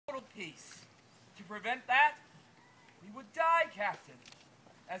peace. To prevent that, we would die, Captain,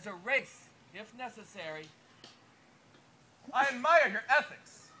 as a race, if necessary. I admire your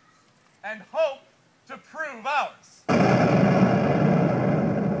ethics and hope to prove ours.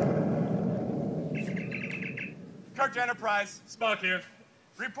 Kirk to Enterprise. Spock here.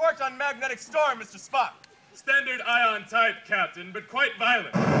 Report on magnetic storm, Mr. Spock. Standard ion type, Captain, but quite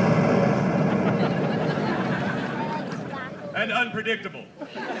violent. And unpredictable.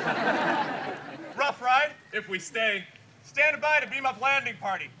 Rough ride? If we stay. Stand by to beam up landing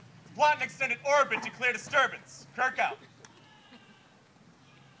party. Plot an extended orbit to clear disturbance. Kirk out.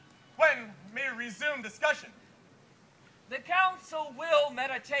 When may we resume discussion? The Council will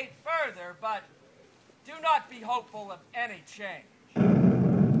meditate further, but do not be hopeful of any change.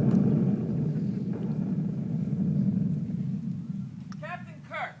 Captain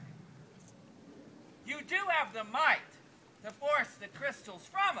Kirk, you do have the might to force the crystals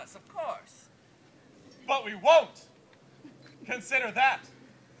from us, of course. But we won't. Consider that.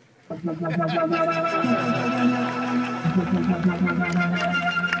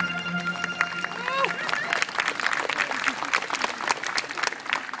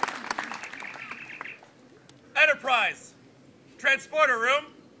 Enterprise. Transporter room.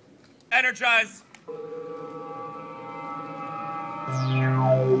 Energize.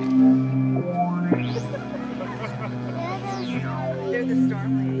 They're the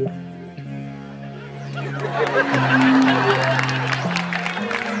storm ladies.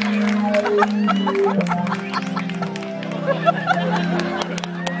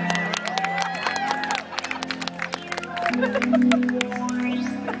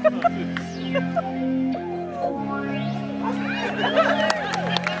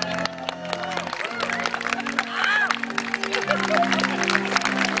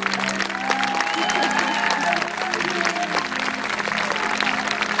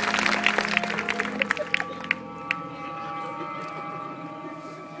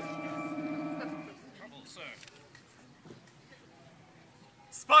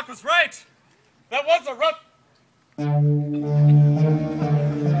 Spock was right. That was a rough...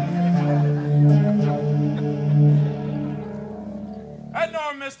 At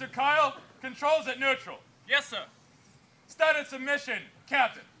norm, Mr. Kyle. Controls at neutral. Yes, sir. Status submission,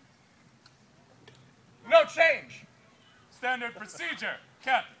 Captain. No change. Standard procedure,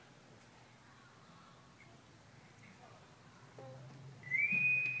 Captain.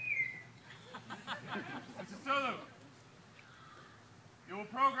 Mr. Sulu, you will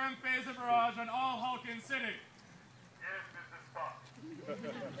program phaser barrage on all Hulkin City. Yes, Mr.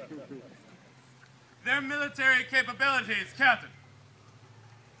 Spock. Their military capabilities, Captain.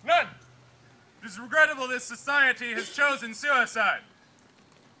 None. It is regrettable this society has chosen suicide.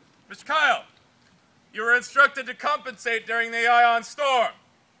 Mr. Kyle, you were instructed to compensate during the ion storm.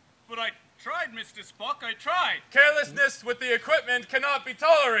 But I tried, Mr. Spock, I tried. Carelessness with the equipment cannot be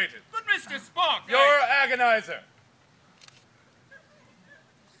tolerated. But Mr. Spock, You're agonizer.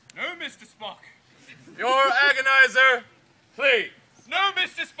 No, Mr. Spock. Your agonizer, please. No,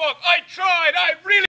 Mr. Spock, I tried, I really...